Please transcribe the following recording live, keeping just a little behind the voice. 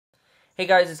Hey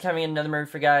guys, it's Kevin, another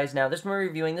movie for guys. Now, this movie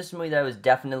reviewing, this movie that I was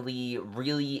definitely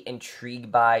really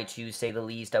intrigued by, to say the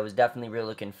least. I was definitely really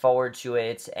looking forward to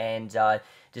it, and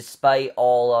despite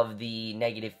all of the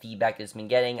negative feedback it's been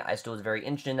getting, I still was very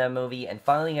interested in that movie, and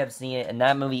finally I've seen it, and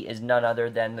that movie is none other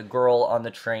than The Girl on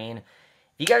the Train. If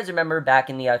you guys remember back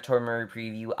in the October movie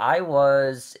preview, I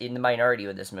was in the minority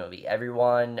with this movie.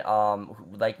 Everyone,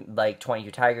 like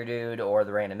 22 Tiger Dude or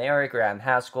The Random Eric or Adam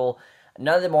Haskell,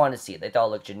 none of them wanted to see it. They thought it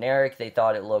looked generic. They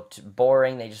thought it looked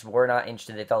boring. They just were not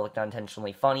interested. They thought it looked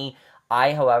unintentionally funny.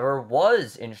 I, however,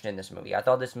 was interested in this movie. I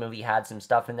thought this movie had some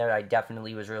stuff in there that I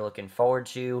definitely was really looking forward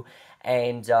to,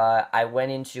 and I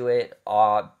went into it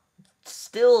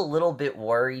still a little bit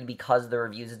worried because of the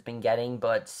reviews it's been getting,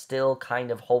 but still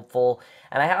kind of hopeful.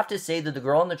 And I have to say that The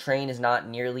Girl on the Train is not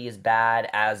nearly as bad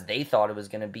as they thought it was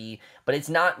going to be, but it's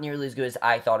not nearly as good as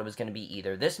I thought it was going to be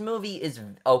either. This movie is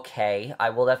okay.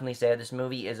 I will definitely say this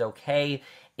movie is okay.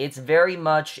 It's very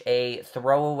much a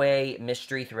throwaway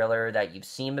mystery thriller that you've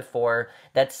seen before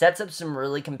that sets up some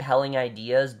really compelling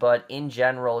ideas, but in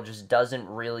general just doesn't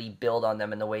really build on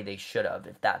them in the way they should have,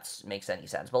 if that makes any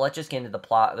sense. But let's just get into the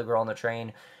plot of The Girl on the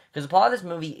Train, because the plot of this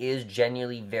movie is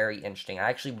genuinely very interesting. I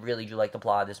actually really do like the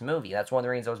plot of this movie. That's one of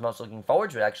the reasons I was most looking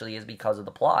forward to it, actually, is because of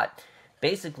the plot.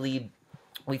 Basically,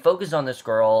 we focus on this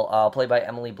girl, played by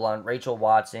Emily Blunt, Rachel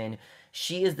Watson.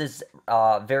 She is this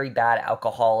very bad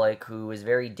alcoholic who is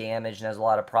very damaged and has a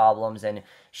lot of problems, and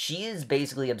she is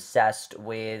basically obsessed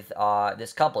with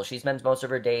this couple. She spends most of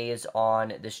her days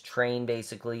on this train,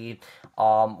 basically,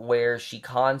 where she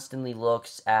constantly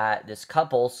looks at this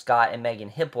couple, Scott and Megan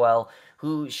Hipwell,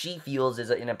 who she feels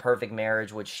is in a perfect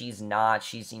marriage, which she's not.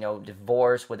 She's,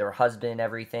 divorced with her husband and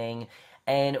everything.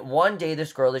 And one day,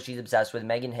 this girl that she's obsessed with,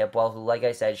 Megan Hipwell, who, like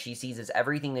I said, she sees as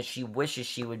everything that she wishes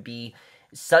she would be,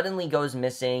 suddenly goes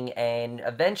missing, and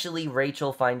eventually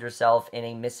Rachel finds herself in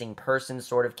a missing person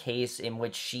sort of case in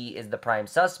which she is the prime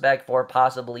suspect for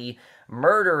possibly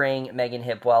murdering Megan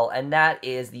Hipwell, and that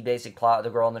is the basic plot of The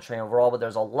Girl on the Train overall, but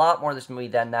there's a lot more to this movie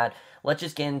than that. Let's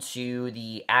just get into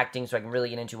the acting so I can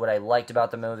really get into what I liked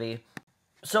about the movie.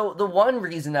 So the one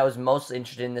reason I was most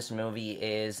interested in this movie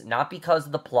is not because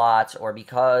of the plot or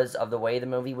because of the way the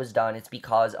movie was done, it's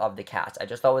because of the cast. I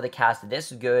just thought with a cast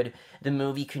this good, the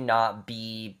movie could not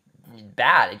be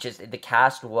bad. The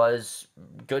cast was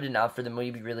good enough for the movie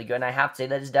to be really good, and I have to say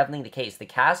that is definitely the case. The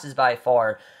cast is by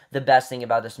far the best thing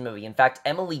about this movie. In fact,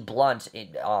 Emily Blunt,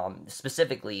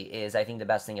 specifically, is, I think, the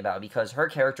best thing about it, because her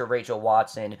character, Rachel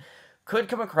Watson, could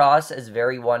come across as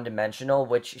very one-dimensional,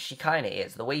 which she kind of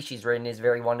is. The way she's written is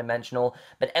very one-dimensional,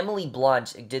 but Emily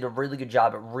Blunt did a really good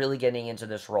job at really getting into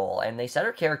this role, and they set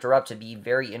her character up to be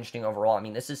very interesting overall. I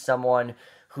mean, this is someone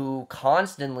who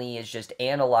constantly is just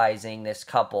analyzing this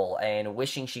couple and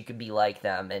wishing she could be like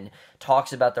them, and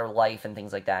talks about their life and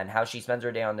things like that, and how she spends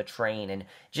her day on the train, and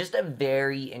just a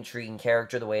very intriguing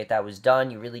character the way that was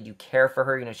done. You really do care for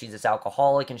her. She's this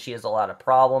alcoholic and she has a lot of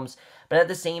problems, but at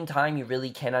the same time, you really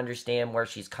can understand where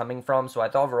she's coming from. So I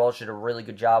thought overall she did a really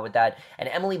good job with that. And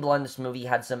Emily Blunt in this movie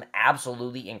had some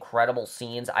absolutely incredible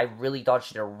scenes. I really thought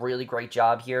she did a really great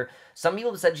job here. Some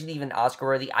people said she's even Oscar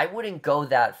worthy. I wouldn't go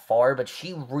that far, but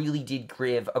she really did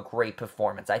give a great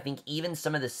performance. I think even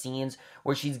some of the scenes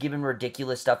where she's given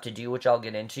ridiculous stuff to do, which I'll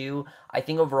get into, I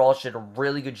think overall she did a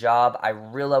really good job. I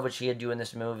really love what she had to do in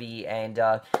this movie, and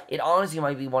it honestly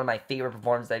might be one of my favorite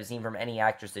performances I've seen from any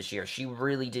actress this year. She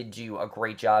really did do a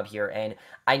great job here, and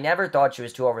I never thought she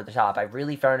was too over the top. I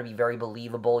really found her to be very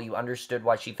believable. You understood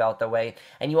why she felt that way,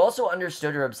 and you also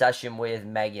understood her obsession with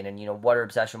Megan, and what her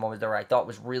obsession was there. I thought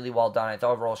was really well done. I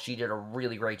thought overall she did a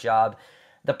really great job.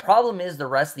 The problem is the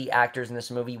rest of the actors in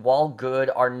this movie, while good,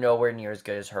 are nowhere near as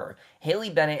good as her. Haley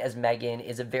Bennett as Megan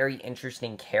is a very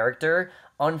interesting character.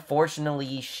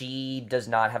 Unfortunately, she does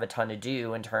not have a ton to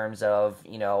do in terms of,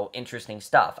 interesting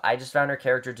stuff. I just found her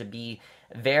character to be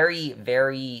very,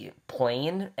 very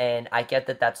plain, and I get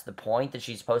that that's the point, that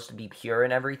she's supposed to be pure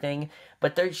and everything,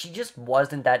 but she just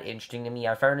wasn't that interesting to me.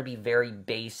 I found her to be very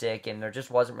basic, and there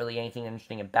just wasn't really anything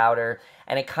interesting about her,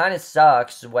 and it kind of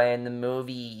sucks when the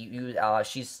movie,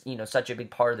 she's, such a big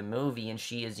part of the movie, and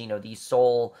she is, the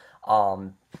sole,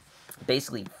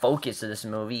 basically focus of this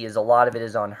movie, is a lot of it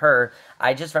is on her.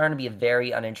 I just found her to be a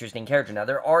very uninteresting character. Now,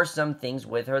 there are some things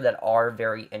with her that are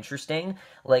very interesting,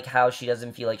 like how she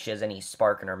doesn't feel like she has any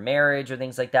spark in her marriage or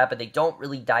things like that, but they don't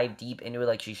really dive deep into it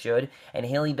like she should. And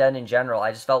Haley Bennett in general,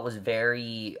 I just felt was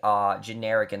very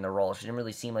generic in the role. She didn't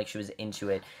really seem like she was into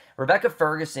it. Rebecca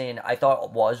Ferguson, I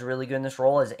thought, was really good in this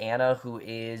role as Anna, who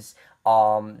is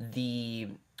the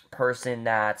person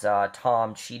that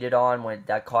Tom cheated on when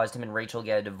that caused him and Rachel to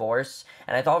get a divorce.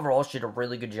 And I thought overall she did a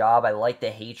really good job. I like the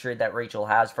hatred that Rachel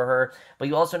has for her, but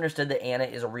you also understood that Anna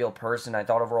is a real person. I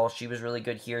thought overall she was really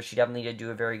good here. She definitely did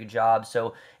do a very good job.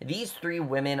 So these three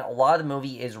women, a lot of the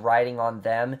movie is riding on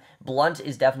them. Blunt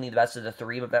is definitely the best of the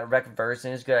three, but Rebecca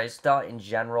Ferguson is good. I just thought in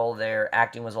general their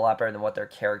acting was a lot better than what their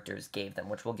characters gave them,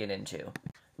 which we'll get into.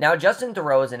 Now, Justin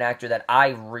Theroux is an actor that I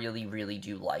really, really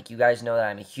do like. You guys know that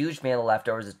I'm a huge fan of The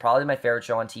Leftovers. It's probably my favorite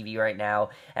show on TV right now,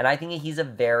 and I think he's a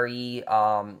very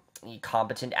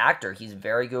competent actor. He's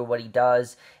very good at what he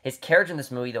does. His character in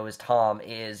this movie, though, as Tom,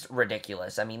 is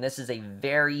ridiculous. I mean, this is a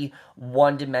very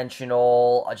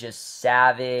one-dimensional, just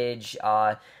savage,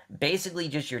 basically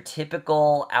just your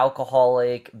typical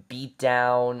alcoholic,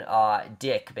 beat-down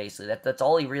dick, basically. That's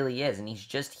all he really is, and he's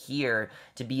just here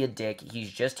to be a dick.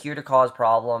 He's just here to cause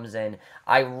problems, and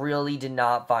I really did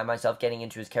not find myself getting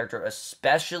into his character,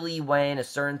 especially when a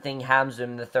certain thing happens to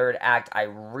him in the third act. I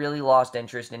really lost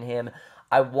interest in him.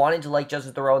 I wanted to like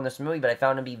Justin Theroux in this movie, but I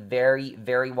found him to be very,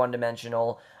 very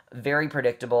one-dimensional, very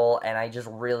predictable, and I just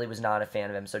really was not a fan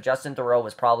of him. So Justin Theroux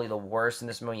was probably the worst in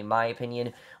this movie, in my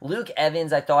opinion. Luke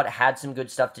Evans, I thought, had some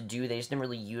good stuff to do. They just didn't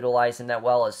really utilize him that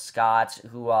well as Scott,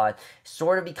 who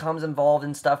sort of becomes involved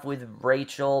in stuff with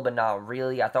Rachel, but not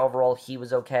really. I thought overall he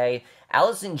was okay.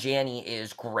 Allison Janney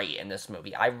is great in this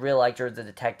movie. I really liked her as a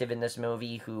detective in this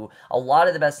movie, who a lot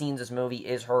of the best scenes in this movie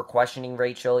is her questioning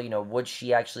Rachel, you know, would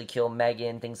she actually kill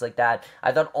Megan, things like that.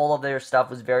 I thought all of their stuff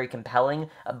was very compelling,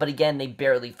 but again, they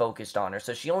barely focused on her,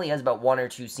 so she only has about one or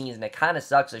two scenes, and it kind of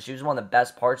sucks. So she was one of the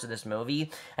best parts of this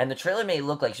movie, and the trailer made it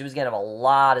look like she was going to have a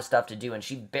lot of stuff to do, and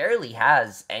she barely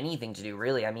has anything to do,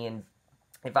 really. I mean,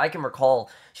 if I can recall,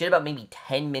 she had about maybe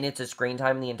 10 minutes of screen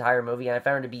time in the entire movie, and I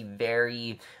found her to be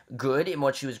very good in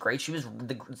what she was great. She was,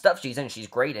 the stuff she's in, she's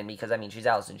great in, because, I mean, she's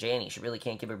Allison Janney. She really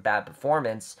can't give her a bad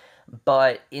performance,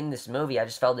 but in this movie, I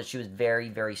just felt that she was very,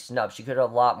 very snubbed. She could have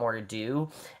a lot more to do,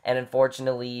 and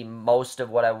unfortunately, most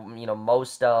of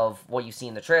what you see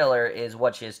in the trailer is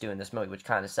what she has to do in this movie, which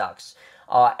kind of sucks.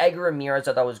 Edgar Ramirez,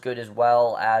 I thought, was good as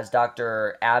well as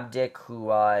Dr. Abdick,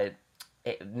 who,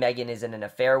 Megan is in an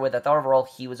affair with. I thought overall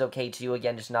he was okay too.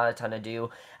 Again, just not a ton to do.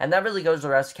 And that really goes to the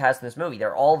rest of the cast in this movie.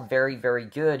 They're all very, very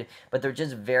good, but they're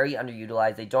just very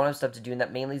underutilized. They don't have stuff to do, and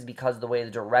that mainly is because of the way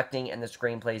the directing and the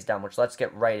screenplay is done, which let's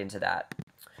get right into that.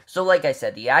 So like I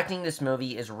said, the acting in this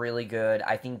movie is really good.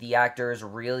 I think the actors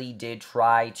really did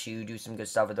try to do some good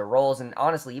stuff with their roles, and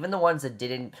honestly, even the ones that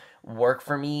didn't work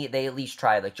for me, they at least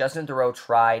tried. Like, Justin Theroux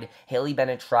tried, Haley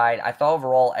Bennett tried. I thought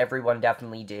overall everyone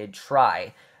definitely did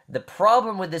try. The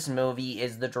problem with this movie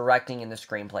is the directing and the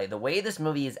screenplay. The way this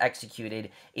movie is executed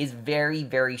is very,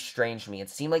 very strange to me. It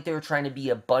seemed like they were trying to be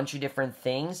a bunch of different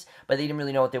things, but they didn't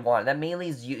really know what they wanted. That mainly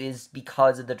is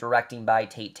because of the directing by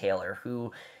Tate Taylor,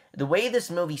 who... The way this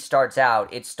movie starts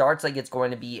out, it starts like it's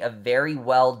going to be a very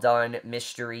well done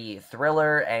mystery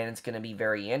thriller, and it's going to be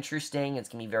very interesting, it's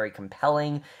going to be very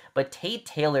compelling, but Tate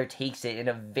Taylor takes it in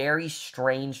a very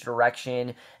strange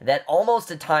direction that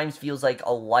almost at times feels like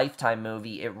a Lifetime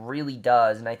movie. It really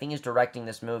does, and I think his directing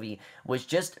this movie was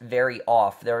just very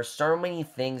off. There are so many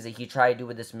things that he tried to do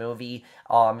with this movie,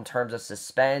 in terms of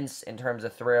suspense, in terms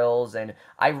of thrills, and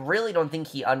I really don't think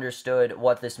he understood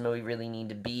what this movie really needed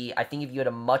to be. I think if you had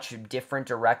a much different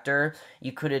director,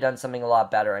 you could have done something a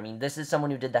lot better. I mean, this is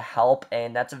someone who did The Help,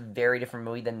 and that's a very different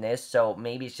movie than this, so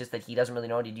maybe it's just that he doesn't really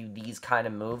know how to do these kind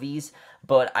of movies,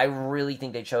 but I really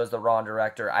think they chose the wrong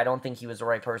director. I don't think he was the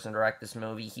right person to direct this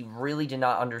movie. He really did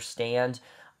not understand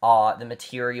the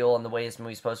material and the way this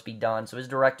movie's supposed to be done, so his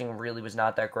directing really was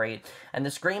not that great. And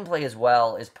the screenplay as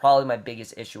well is probably my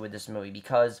biggest issue with this movie,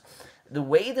 because the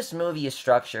way this movie is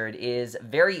structured is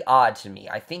very odd to me.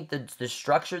 I think the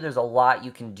structure, there's a lot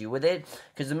you can do with it,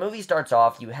 because the movie starts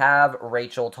off, you have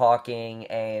Rachel talking,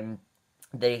 and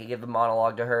they give a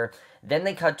monologue to her. Then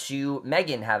they cut to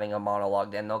Megan having a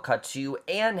monologue. Then they'll cut to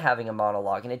Anne having a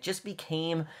monologue. And it just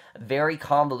became very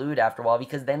convoluted after a while,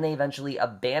 because then they eventually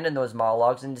abandoned those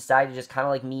monologues and decided to just kind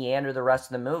of like meander the rest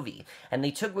of the movie. And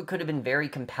they took what could have been very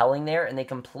compelling there, and they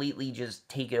completely just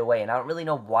take it away. And I don't really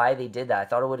know why they did that. I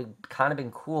thought it would have kind of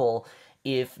been cool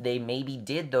if they maybe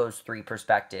did those three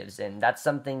perspectives, and that's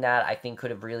something that I think could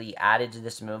have really added to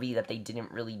this movie that they didn't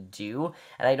really do,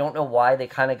 and I don't know why they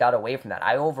kind of got away from that.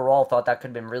 I overall thought that could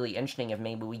have been really interesting if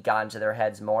maybe we got into their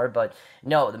heads more, but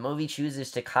no, the movie chooses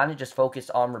to kind of just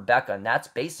focus on Rebecca, and that's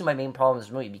basically my main problem with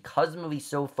this movie, because the movie's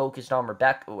so focused on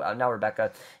Rachel, I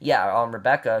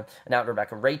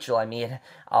mean,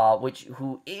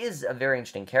 who is a very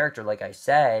interesting character, like I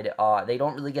said. They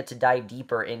don't really get to dive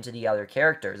deeper into the other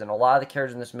characters, and a lot of the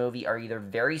characters in this movie are either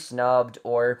very snubbed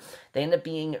or they end up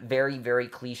being very, very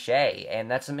cliche.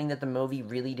 And that's something that the movie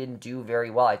really didn't do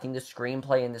very well. I think the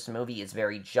screenplay in this movie is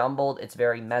very jumbled, it's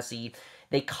very messy.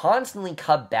 They constantly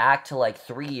cut back to like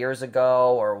 3 years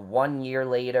ago or 1 year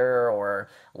later or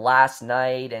last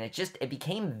night, and it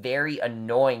became very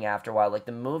annoying after a while. Like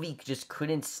the movie just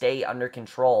couldn't stay under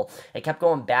control. It kept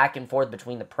going back and forth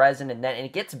between the present and then, and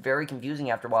it gets very confusing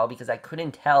after a while because I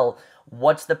couldn't tell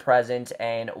what's the present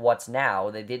and what's now.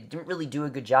 They didn't really do a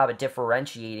good job at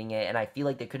differentiating it, and I feel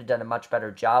like they could have done a much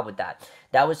better job with that.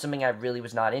 That was something I really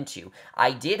was not into.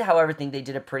 I did, however, think they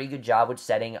did a pretty good job with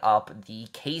setting up the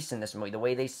case in this movie. The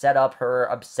way they set up her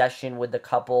obsession with the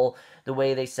couple, the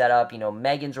way they set up,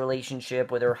 Megan's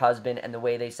relationship with her husband, and the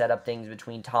way they set up things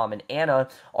between Tom and Anna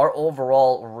are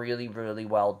overall really, really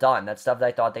well done. That's stuff that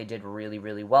I thought they did really,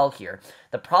 really well here.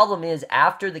 The problem is,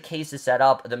 after the case is set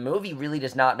up, the movie really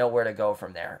does not know where to go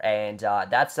from there, and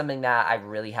that's something that I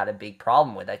really had a big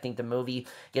problem with. I think the movie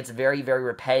gets very, very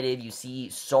repetitive. You see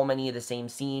so many of the same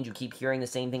scenes. You keep hearing the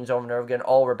same things over and over again.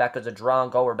 Oh, Rebecca's a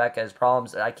drunk. Oh, Rebecca has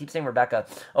problems. I keep saying Rebecca.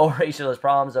 Oh, Rachel has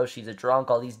problems. Oh, she's a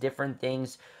drunk. All these different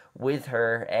things with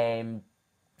her, and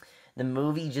the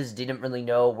movie just didn't really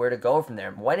know where to go from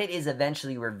there. When it is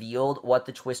eventually revealed what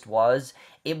the twist was,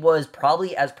 it was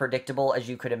probably as predictable as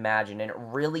you could imagine, and it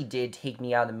really did take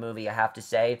me out of the movie, I have to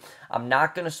say. I'm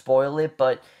not going to spoil it,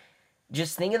 but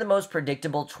just think of the most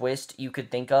predictable twist you could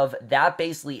think of. That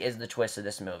basically is the twist of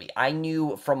this movie. I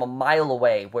knew from a mile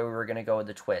away where we were going to go with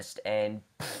the twist, and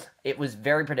it was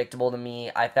very predictable to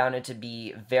me. I found it to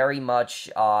be very much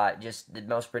just the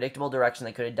most predictable direction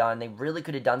they could have done. They really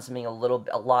could have done something a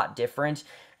lot different.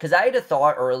 Because I had a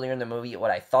thought earlier in the movie what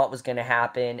I thought was going to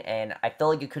happen, and I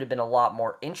felt like it could have been a lot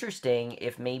more interesting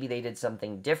if maybe they did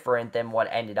something different than what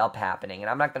ended up happening. And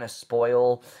I'm not going to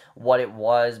spoil what it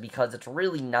was because it's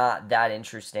really not that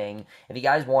interesting. If you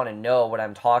guys want to know what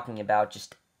I'm talking about,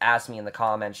 just ask me in the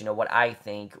comments, what I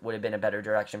think would have been a better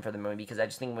direction for the movie, because I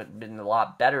just think it would have been a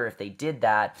lot better if they did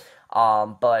that.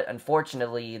 But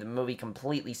unfortunately, the movie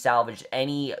completely salvaged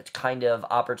any kind of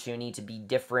opportunity to be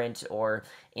different or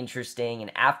interesting,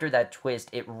 and after that twist,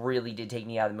 it really did take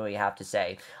me out of the movie, I have to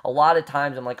say. A lot of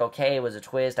times I'm like, okay, it was a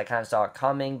twist, I kind of saw it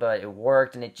coming, but it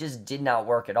worked, and it just did not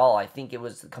work at all. I think it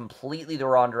was completely the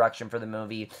wrong direction for the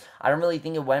movie. I don't really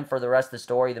think it went for the rest of the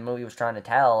story the movie was trying to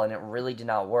tell, and it really did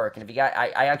not work. And if you guys,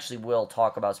 I actually will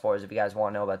talk about spoilers if you guys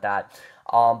want to know about that.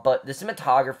 But the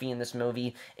cinematography in this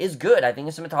movie is good. I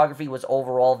think the cinematography was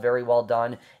overall very well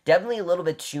done. Definitely a little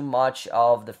bit too much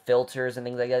of the filters and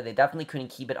things like that. They definitely couldn't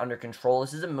keep it under control.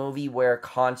 This is a movie where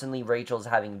constantly Rachel's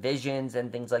having visions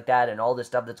and things like that and all this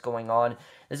stuff that's going on.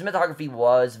 The cinematography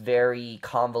was very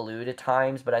convoluted at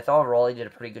times, but I thought overall he did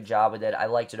a pretty good job with it. I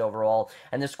liked it overall.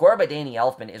 And the score by Danny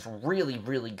Elfman is really,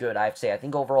 really good, I have to say. I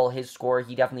think overall his score,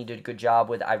 he definitely did a good job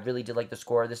with. I really did like the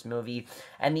score of this movie.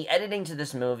 And the editing to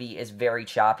this movie is very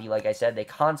choppy. Like I said, they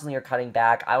constantly are cutting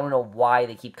back. I don't know why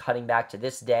they keep cutting back to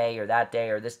this day or that day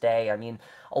or this day. I mean,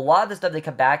 a lot of the stuff they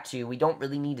cut back to, we don't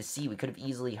really need to see. We could have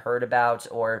easily heard about,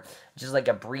 or just like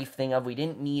a brief thing of. We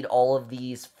didn't need all of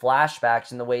these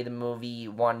flashbacks in the way the movie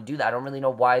wanted to do that. I don't really know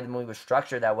why the movie was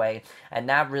structured that way, and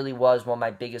that really was one of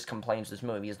my biggest complaints with this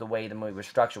movie, is the way the movie was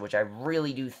structured, which I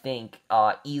really do think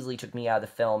easily took me out of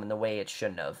the film in the way it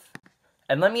shouldn't have.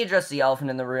 And let me address the elephant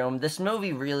in the room. This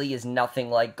movie really is nothing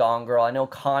like Gone Girl. I know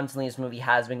constantly this movie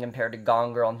has been compared to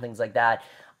Gone Girl and things like that.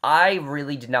 I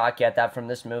really did not get that from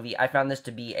this movie. I found this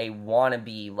to be a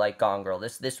wannabe like Gone Girl.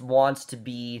 This wants to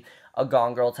be a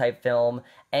Gone Girl type film,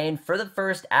 and for the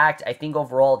first act, I think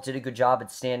overall it did a good job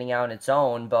at standing out on its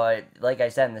own, but like I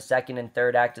said, in the second and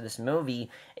third act of this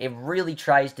movie, it really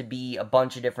tries to be a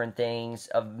bunch of different things,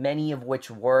 of many of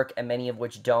which work and many of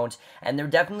which don't, and there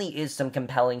definitely is some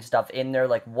compelling stuff in there,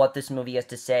 like what this movie has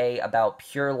to say about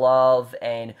pure love,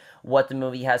 and what the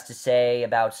movie has to say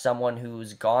about someone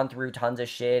who's gone through tons of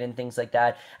shit and things like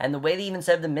that, and the way they even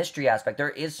said the mystery aspect. There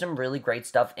is some really great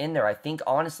stuff in there. I think,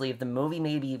 honestly, if the movie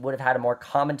maybe would have had a more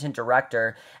competent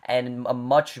director and a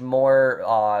much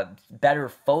more better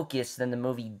focus than the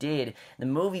movie did, the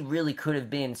movie really could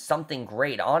have been something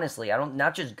great. Honestly,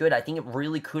 not just good, I think it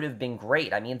really could have been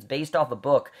great. I mean, it's based off a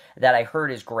book that I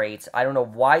heard is great. I don't know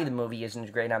why the movie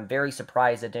isn't great, and I'm very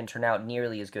surprised it didn't turn out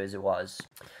nearly as good as it was.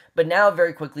 But now,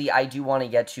 very quickly, I do want to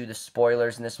get to the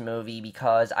spoilers in this movie,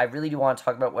 because I really do want to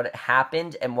talk about what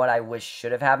happened and what I wish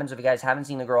should have happened. So if you guys haven't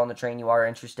seen The Girl on the Train, you are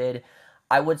interested,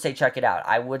 I would say check it out.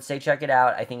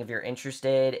 I think if you're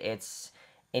interested,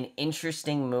 an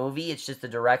interesting movie. It's just the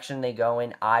direction they go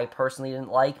in I personally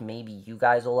didn't like. Maybe you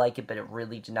guys will like it, but it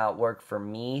really did not work for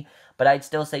me. But I'd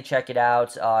still say check it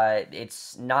out.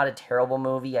 It's not a terrible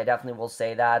movie. I definitely will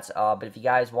say that. But if you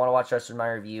guys want to watch the rest of my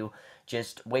review,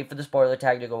 just wait for the spoiler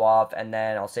tag to go off, and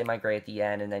then I'll say my grade at the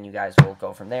end, and then you guys will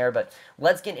go from there. But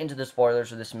let's get into the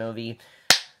spoilers of this movie.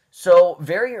 So,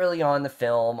 very early on in the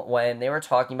film, when they were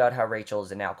talking about how Rachel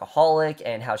is an alcoholic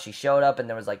and how she showed up and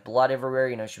there was like blood everywhere,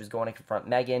 you know, she was going to confront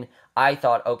Megan, I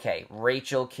thought, okay,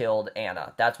 Rachel killed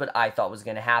Anna. That's what I thought was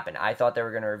going to happen. I thought they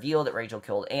were going to reveal that Rachel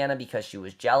killed Anna because she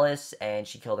was jealous and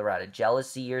she killed her out of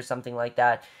jealousy or something like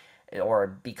that, or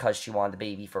because she wanted the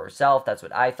baby for herself. That's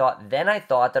what I thought. Then I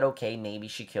thought that, okay, maybe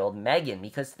she killed Megan,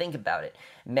 because think about it.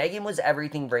 Megan was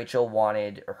everything Rachel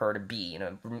wanted her to be. You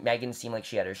know, Megan seemed like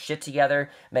she had her shit together.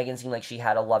 Megan seemed like she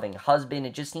had a loving husband.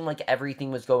 It just seemed like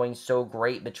everything was going so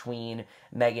great between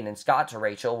Megan and Scott to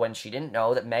Rachel, when she didn't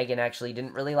know that Megan actually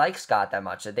didn't really like Scott that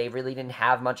much, that they really didn't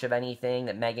have much of anything,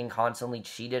 that Megan constantly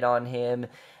cheated on him.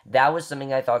 That was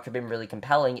something I thought could have been really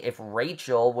compelling if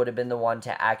Rachel would have been the one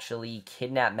to actually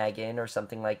kidnap Megan or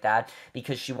something like that,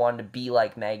 because she wanted to be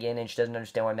like Megan and she doesn't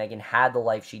understand why Megan had the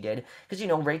life she did. Because, you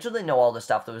know, Rachel didn't know all the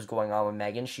stuff that was going on with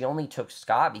Megan. She only took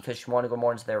Scott because she wanted to go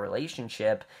more into their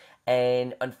relationship.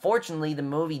 And unfortunately, the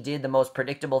movie did the most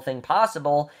predictable thing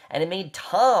possible, and it made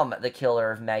Tom the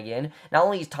killer of Megan. Not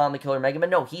only is Tom the killer of Megan,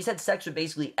 but no, he's had sex with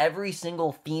basically every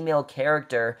single female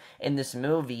character in this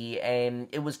movie, and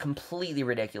it was completely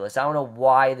ridiculous. I don't know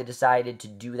why they decided to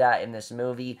do that in this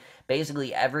movie.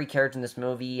 Basically, every character in this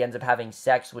movie ends up having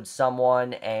sex with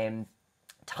someone, and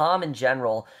Tom in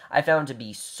general, I found to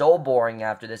be so boring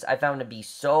after this. I found to be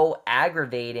so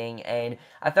aggravating, and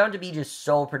I found to be just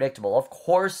so predictable. Of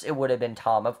course it would have been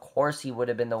Tom. Of course he would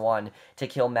have been the one to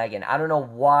kill Megan. I don't know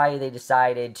why they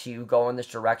decided to go in this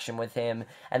direction with him.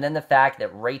 And then the fact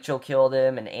that Rachel killed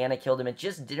him and Anna killed him, it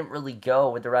just didn't really go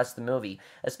with the rest of the movie.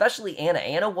 Especially Anna.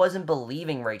 Anna wasn't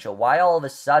believing Rachel. Why all of a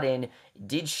sudden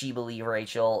did she believe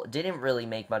Rachel? Didn't really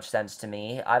make much sense to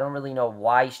me. I don't really know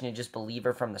why she didn't just believe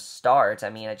her from the start. I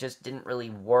mean, it just didn't really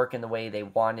work in the way they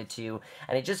wanted to,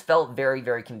 and it just felt very,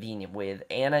 very convenient with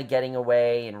Anna getting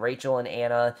away and Rachel and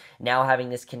Anna now having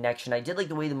this connection. I did like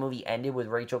the way the movie ended with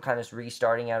Rachel kind of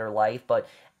restarting out her life, but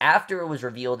after it was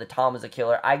revealed that Tom was a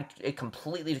killer, it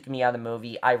completely took me out of the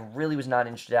movie. I really was not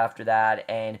interested after that,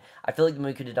 and I feel like the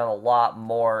movie could have done a lot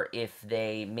more if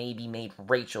they maybe made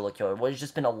Rachel a killer. It would have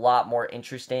just been a lot more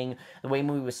interesting. The way the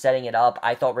movie was setting it up,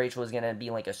 I thought Rachel was going to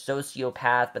be like a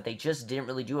sociopath, but they just didn't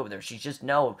really do it with her. She's just,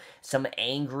 no, some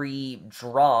angry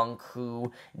drunk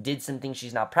who did some things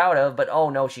she's not proud of, but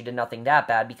oh no, she did nothing that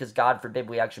bad, because God forbid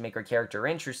we actually make her character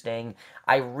interesting.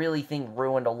 I really think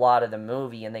ruined a lot of the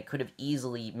movie, and they could have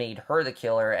easily made her the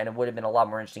killer, and it would have been a lot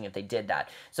more interesting if they did that.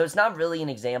 So it's not really an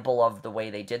example of the way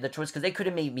they did the twist, because they could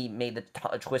have maybe made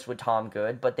the twist with Tom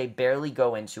good, but they barely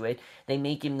go into it. They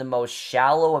make him the most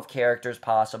shallow of characters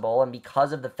possible, and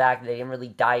because of the fact that they didn't really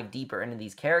dive deeper into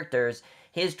these characters,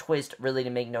 his twist really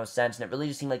didn't make no sense, and it really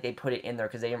just seemed like they put it in there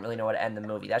because they didn't really know how to end the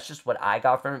movie. That's just what I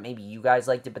got from it. Maybe you guys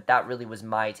liked it, but that really was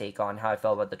my take on how I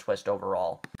felt about the twist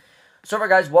overall. So far,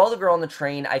 guys, While the Girl on the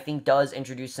Train, I think, does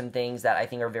introduce some things that I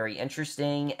think are very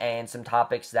interesting and some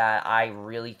topics that I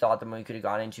really thought the movie could have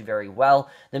gone into very well.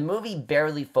 The movie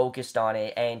barely focused on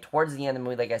it, and towards the end of the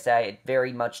movie, like I said, it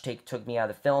very much took me out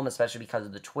of the film, especially because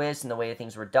of the twist and the way that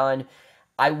things were done.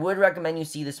 I would recommend you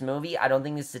see this movie. I don't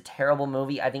think this is a terrible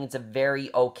movie. I think it's a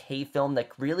very okay film that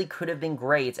really could have been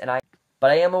great, but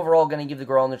I am overall going to give The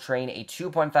Girl on the Train a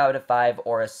 2.5 out of 5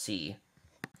 or a C.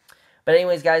 But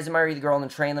anyways, guys, in my review, The Girl on the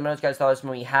Train, let me know what you guys thought of this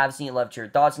movie. You have seen it, love to hear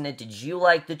your thoughts on it. Did you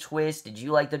like the twist? Did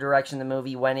you like the direction the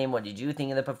movie went in? What did you think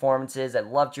of the performances? I'd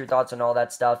love to hear your thoughts on all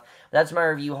that stuff. But that's my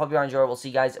review. Hope you all enjoy it. We'll see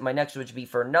you guys in my next, which will be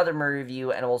for another movie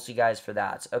review, and we'll see you guys for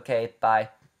that. Okay, bye.